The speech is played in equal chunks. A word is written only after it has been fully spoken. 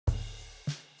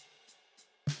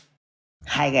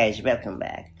Hi guys, welcome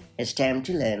back. It's time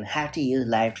to learn how to use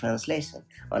live translation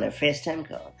on a FaceTime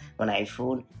call on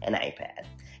iPhone and iPad.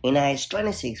 In iOS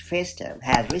 26, FaceTime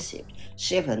has received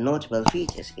several notable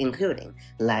features including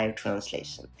live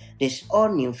translation. This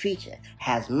all-new feature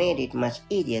has made it much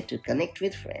easier to connect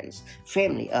with friends,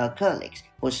 family or colleagues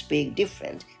who speak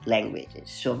different languages.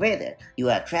 So whether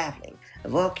you are traveling,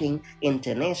 working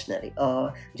internationally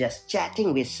or just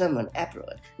chatting with someone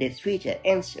abroad, this feature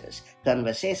ensures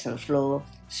conversation flow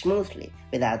smoothly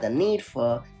without the need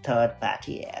for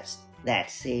third-party apps.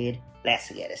 That said,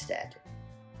 let's get started.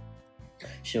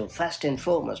 So first and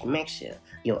foremost, make sure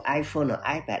your iPhone or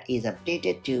iPad is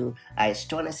updated to iOS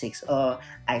 26 or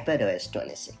iPadOS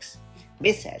 26.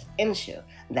 Besides, ensure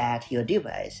that your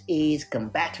device is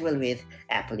compatible with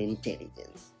Apple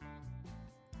Intelligence.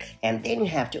 And then you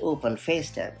have to open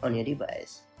FaceTime on your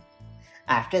device.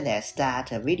 After that,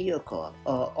 start a video call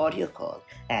or audio call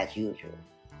as usual.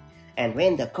 And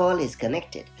when the call is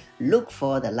connected, look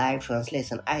for the live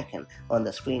translation icon on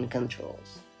the screen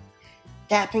controls.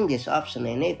 Tapping this option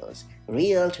enables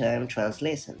real-time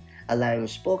translation, allowing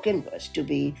spoken words to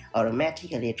be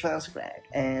automatically transcribed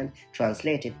and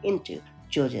translated into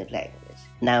chosen language.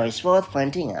 Now it's worth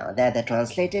pointing out that the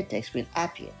translated text will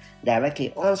appear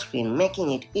directly on screen,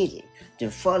 making it easy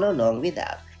to follow along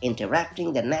without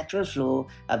interrupting the natural flow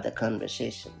of the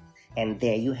conversation. And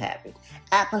there you have it.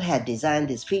 Apple has designed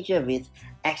this feature with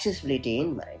accessibility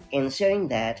in mind, ensuring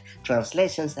that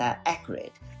translations are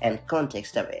accurate and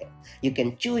context-aware. You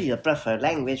can choose your preferred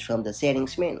language from the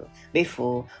settings menu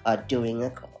before or during a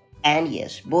call. And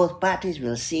yes, both parties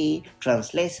will see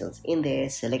translations in their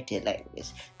selected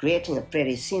language, creating a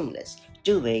pretty seamless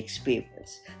two-way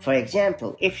experience. For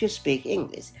example, if you speak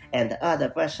English and the other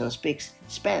person speaks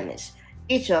Spanish,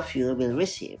 each of you will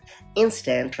receive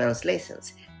instant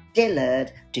translations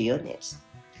tailored to your needs.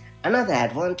 Another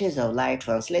advantage of live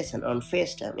translation on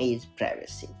FaceTime is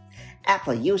privacy.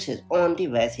 Apple uses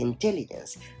on-device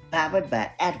intelligence powered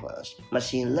by advanced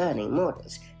machine learning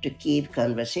models to keep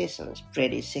conversations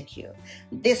pretty secure.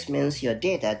 This means your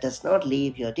data does not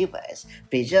leave your device,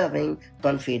 preserving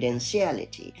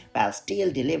confidentiality while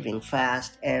still delivering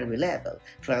fast and reliable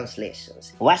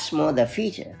translations. What's more, the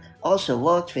feature also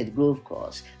works with group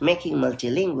calls, making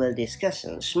multilingual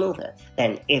discussions smoother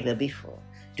than ever before.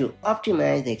 To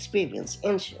optimize the experience,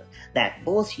 ensure that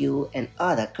both you and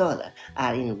other caller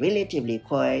are in relatively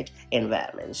quiet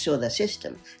environments so the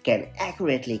system can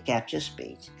accurately capture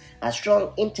speech. A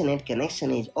strong internet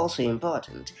connection is also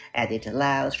important as it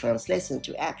allows translation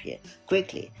to appear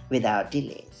quickly without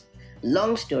delays.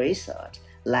 Long story short,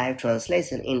 live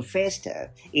translation in FaceTime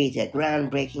is a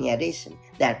groundbreaking addition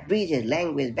that bridges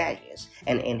language barriers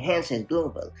and enhances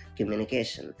global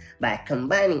communication. By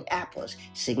combining Apple's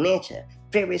signature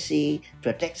privacy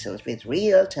protections with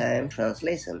real-time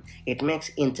translation, it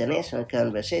makes international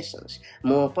conversations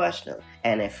more personal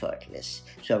and effortless.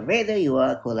 So whether you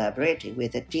are collaborating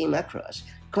with a team across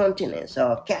continents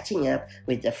or catching up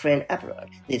with a friend abroad,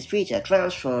 this feature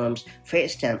transforms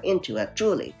FaceTime into a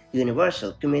truly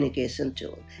universal communication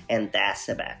tool. And that's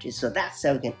about it. So that's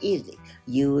how you can easily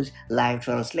use live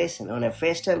translation on a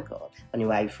FaceTime call on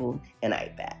your iPhone and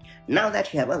iPad. Now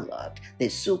that you have unlocked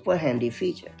this super handy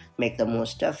feature, make the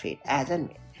most of it as and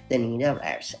when the need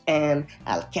arrives. And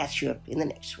I'll catch you up in the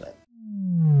next one.